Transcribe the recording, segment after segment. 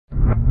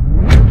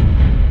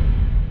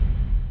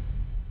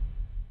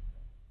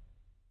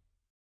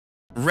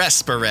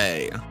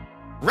Respire.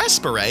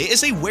 Respire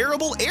is a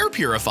wearable air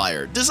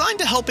purifier designed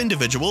to help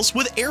individuals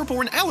with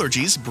airborne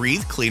allergies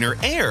breathe cleaner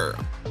air.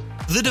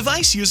 The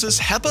device uses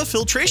HEPA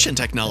filtration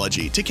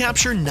technology to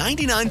capture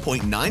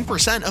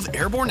 99.9% of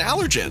airborne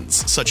allergens,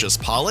 such as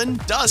pollen,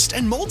 dust,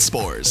 and mold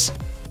spores.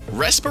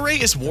 Respire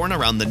is worn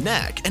around the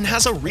neck and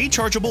has a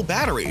rechargeable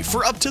battery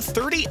for up to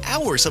 30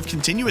 hours of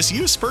continuous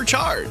use per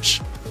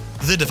charge.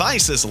 The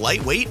device is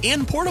lightweight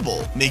and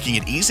portable, making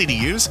it easy to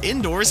use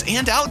indoors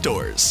and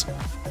outdoors.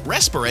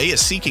 Respire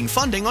is seeking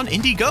funding on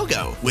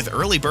Indiegogo, with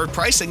early bird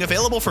pricing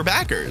available for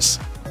backers.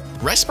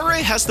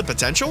 Respire has the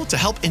potential to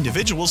help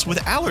individuals with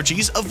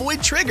allergies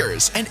avoid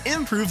triggers and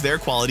improve their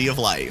quality of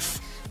life.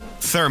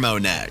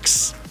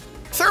 Thermonecks.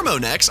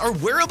 Thermonecks are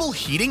wearable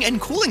heating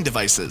and cooling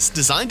devices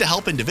designed to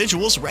help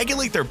individuals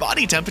regulate their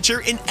body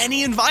temperature in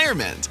any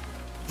environment.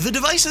 The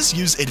devices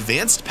use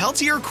advanced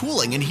Peltier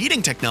cooling and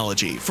heating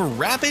technology for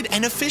rapid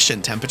and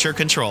efficient temperature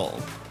control.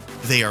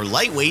 They are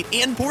lightweight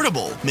and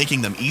portable,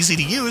 making them easy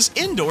to use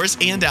indoors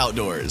and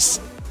outdoors.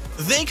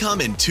 They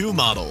come in two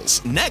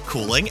models, neck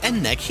cooling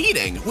and neck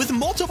heating, with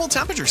multiple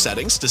temperature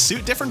settings to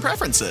suit different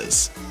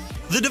preferences.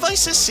 The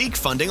devices seek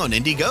funding on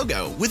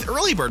Indiegogo, with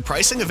early bird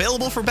pricing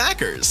available for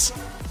backers.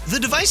 The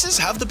devices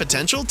have the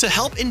potential to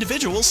help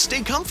individuals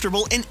stay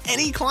comfortable in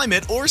any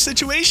climate or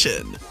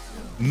situation.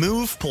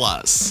 Move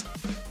Plus.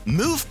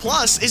 Move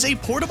Plus is a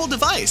portable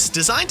device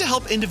designed to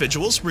help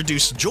individuals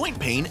reduce joint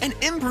pain and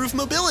improve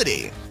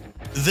mobility.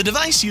 The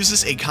device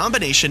uses a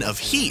combination of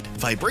heat,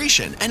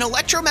 vibration, and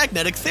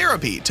electromagnetic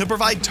therapy to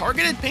provide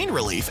targeted pain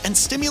relief and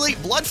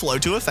stimulate blood flow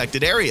to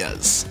affected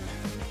areas.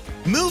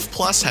 Move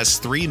Plus has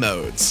three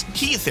modes: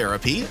 heat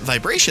therapy,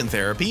 vibration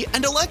therapy,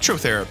 and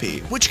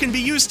electrotherapy, which can be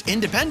used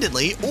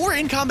independently or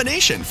in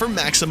combination for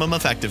maximum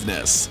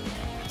effectiveness.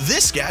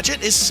 This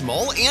gadget is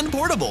small and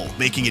portable,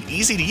 making it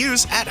easy to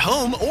use at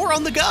home or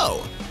on the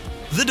go.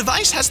 The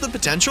device has the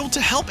potential to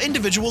help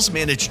individuals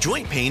manage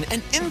joint pain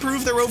and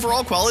improve their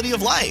overall quality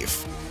of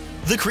life.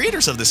 The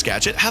creators of this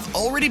gadget have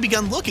already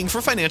begun looking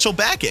for financial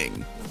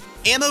backing.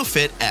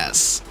 AmmoFit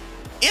S.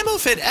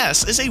 AmmoFit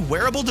S is a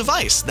wearable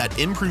device that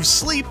improves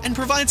sleep and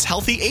provides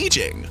healthy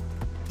aging.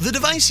 The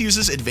device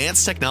uses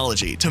advanced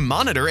technology to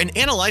monitor and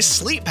analyze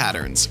sleep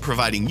patterns,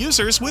 providing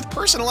users with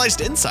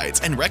personalized insights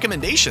and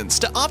recommendations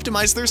to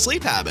optimize their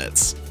sleep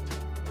habits.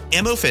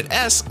 AmmoFit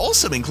S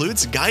also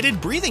includes guided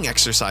breathing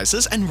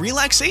exercises and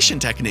relaxation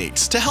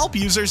techniques to help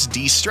users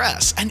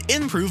de-stress and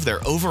improve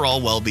their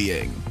overall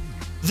well-being.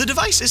 The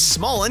device is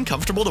small and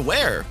comfortable to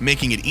wear,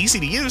 making it easy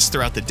to use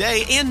throughout the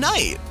day and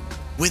night.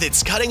 With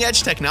its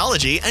cutting-edge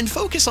technology and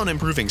focus on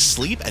improving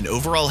sleep and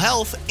overall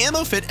health,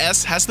 AmmoFit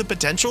S has the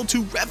potential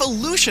to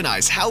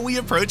revolutionize how we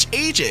approach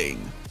aging.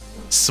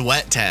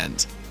 Sweat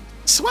Tent.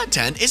 Sweat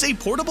Tent is a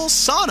portable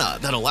sauna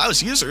that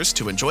allows users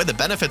to enjoy the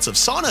benefits of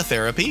sauna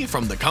therapy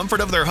from the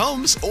comfort of their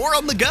homes or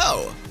on the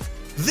go.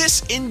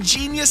 This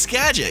ingenious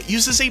gadget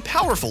uses a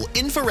powerful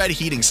infrared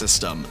heating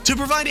system to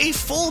provide a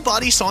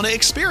full-body sauna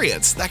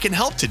experience that can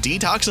help to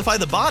detoxify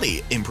the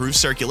body, improve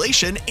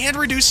circulation, and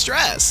reduce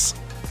stress.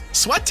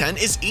 Sweat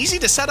Tent is easy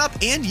to set up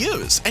and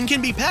use and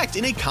can be packed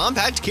in a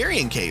compact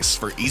carrying case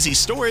for easy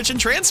storage and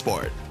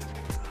transport.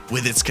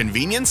 With its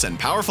convenience and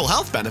powerful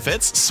health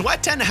benefits,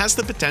 Sweat Tent has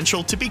the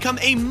potential to become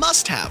a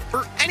must-have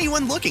for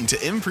anyone looking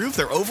to improve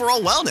their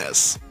overall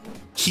wellness.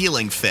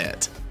 Healing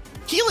Fit.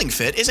 Healing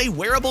Fit is a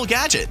wearable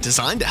gadget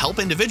designed to help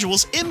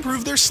individuals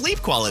improve their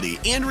sleep quality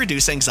and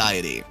reduce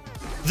anxiety.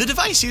 The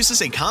device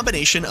uses a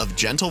combination of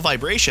gentle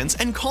vibrations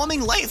and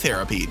calming light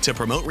therapy to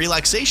promote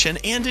relaxation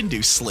and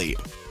induce sleep.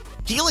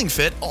 Healing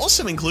Fit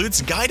also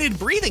includes guided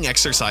breathing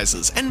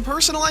exercises and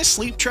personalized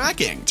sleep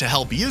tracking to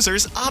help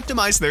users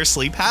optimize their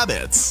sleep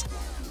habits.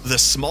 The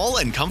small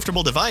and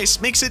comfortable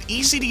device makes it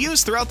easy to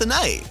use throughout the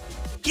night.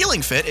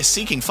 Healing Fit is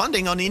seeking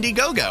funding on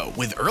Indiegogo,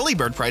 with early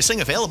bird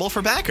pricing available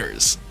for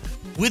backers.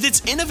 With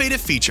its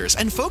innovative features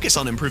and focus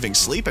on improving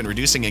sleep and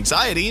reducing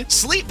anxiety,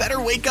 Sleep Better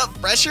Wake Up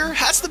Fresher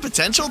has the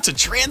potential to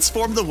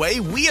transform the way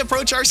we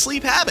approach our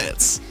sleep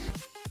habits.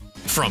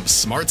 From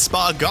smart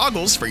spa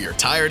goggles for your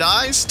tired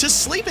eyes to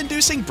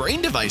sleep-inducing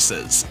brain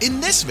devices, in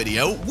this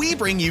video, we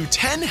bring you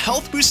 10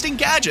 health-boosting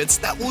gadgets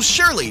that will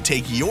surely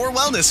take your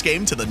wellness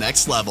game to the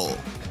next level.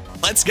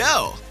 Let's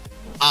go!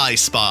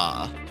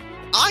 iSpa.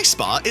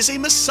 iSpa is a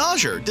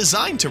massager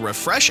designed to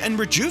refresh and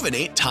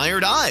rejuvenate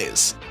tired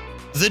eyes.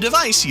 The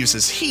device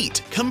uses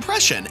heat,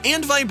 compression,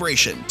 and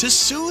vibration to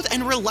soothe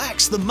and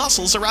relax the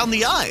muscles around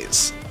the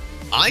eyes.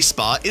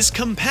 iSpa is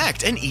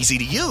compact and easy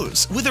to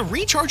use, with a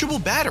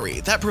rechargeable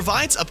battery that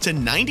provides up to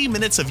 90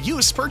 minutes of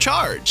use per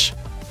charge.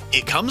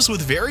 It comes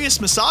with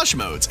various massage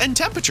modes and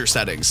temperature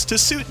settings to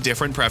suit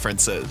different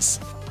preferences.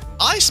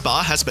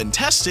 iSpa has been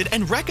tested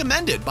and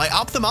recommended by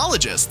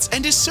ophthalmologists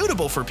and is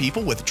suitable for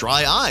people with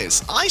dry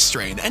eyes, eye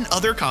strain, and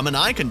other common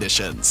eye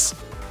conditions.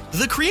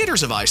 The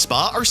creators of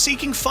iSpa are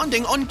seeking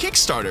funding on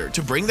Kickstarter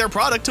to bring their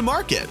product to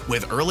market,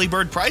 with early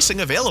bird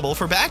pricing available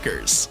for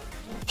backers.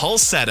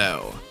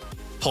 Pulsetto.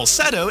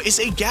 Pulsetto is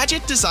a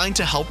gadget designed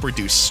to help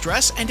reduce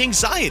stress and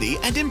anxiety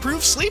and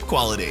improve sleep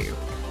quality.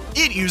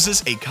 It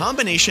uses a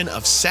combination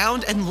of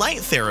sound and light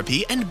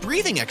therapy and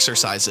breathing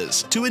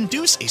exercises to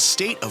induce a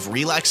state of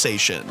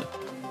relaxation.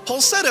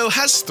 Pulsetto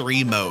has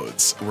 3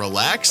 modes: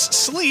 relax,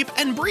 sleep,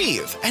 and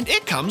breathe, and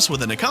it comes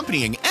with an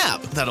accompanying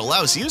app that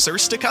allows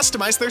users to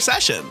customize their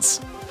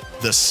sessions.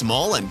 The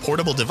small and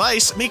portable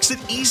device makes it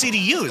easy to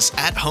use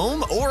at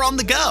home or on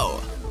the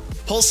go.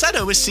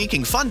 Pulsetto is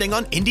seeking funding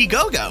on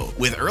Indiegogo,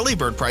 with early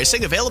bird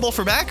pricing available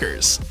for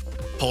backers.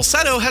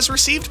 Pulsetto has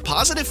received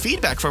positive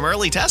feedback from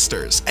early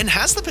testers and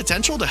has the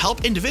potential to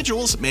help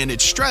individuals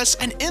manage stress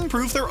and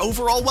improve their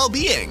overall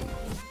well-being.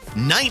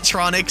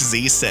 Nightronic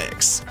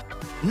Z6.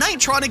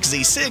 Nightronic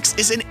Z6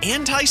 is an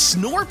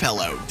anti-snore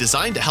pillow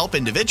designed to help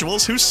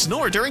individuals who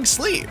snore during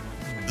sleep.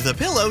 The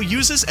pillow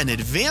uses an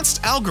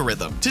advanced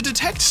algorithm to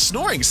detect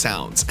snoring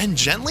sounds and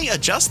gently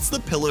adjusts the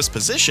pillow's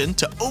position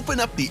to open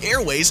up the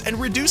airways and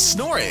reduce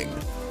snoring.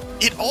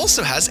 It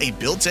also has a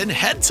built-in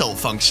head tilt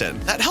function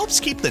that helps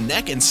keep the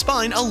neck and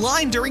spine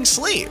aligned during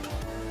sleep.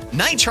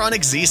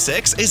 Nightronic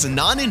Z6 is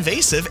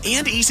non-invasive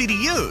and easy to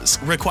use,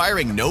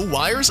 requiring no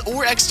wires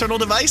or external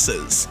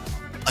devices.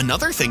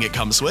 Another thing it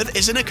comes with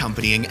is an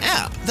accompanying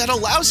app that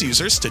allows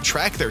users to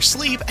track their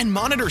sleep and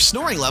monitor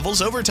snoring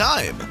levels over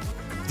time.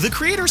 The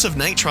creators of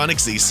Nightronic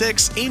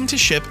Z6 aim to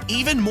ship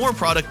even more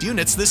product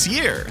units this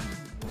year.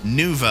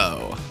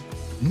 Nuvo.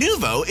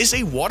 Nuvo is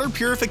a water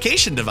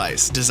purification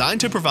device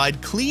designed to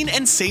provide clean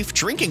and safe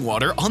drinking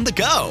water on the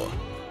go.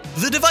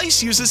 The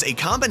device uses a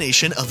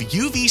combination of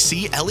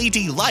UVC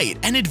LED light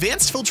and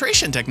advanced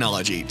filtration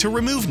technology to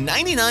remove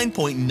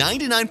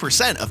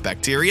 99.99% of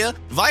bacteria,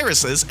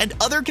 viruses, and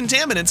other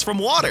contaminants from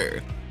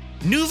water.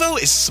 Nuvo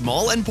is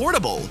small and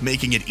portable,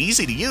 making it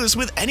easy to use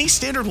with any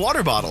standard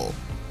water bottle.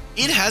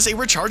 It has a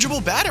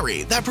rechargeable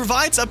battery that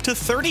provides up to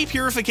 30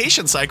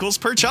 purification cycles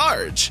per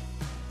charge.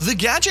 The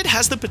gadget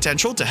has the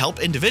potential to help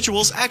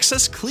individuals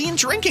access clean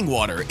drinking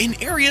water in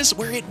areas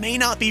where it may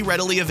not be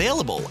readily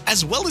available,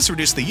 as well as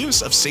reduce the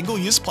use of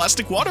single-use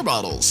plastic water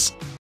bottles.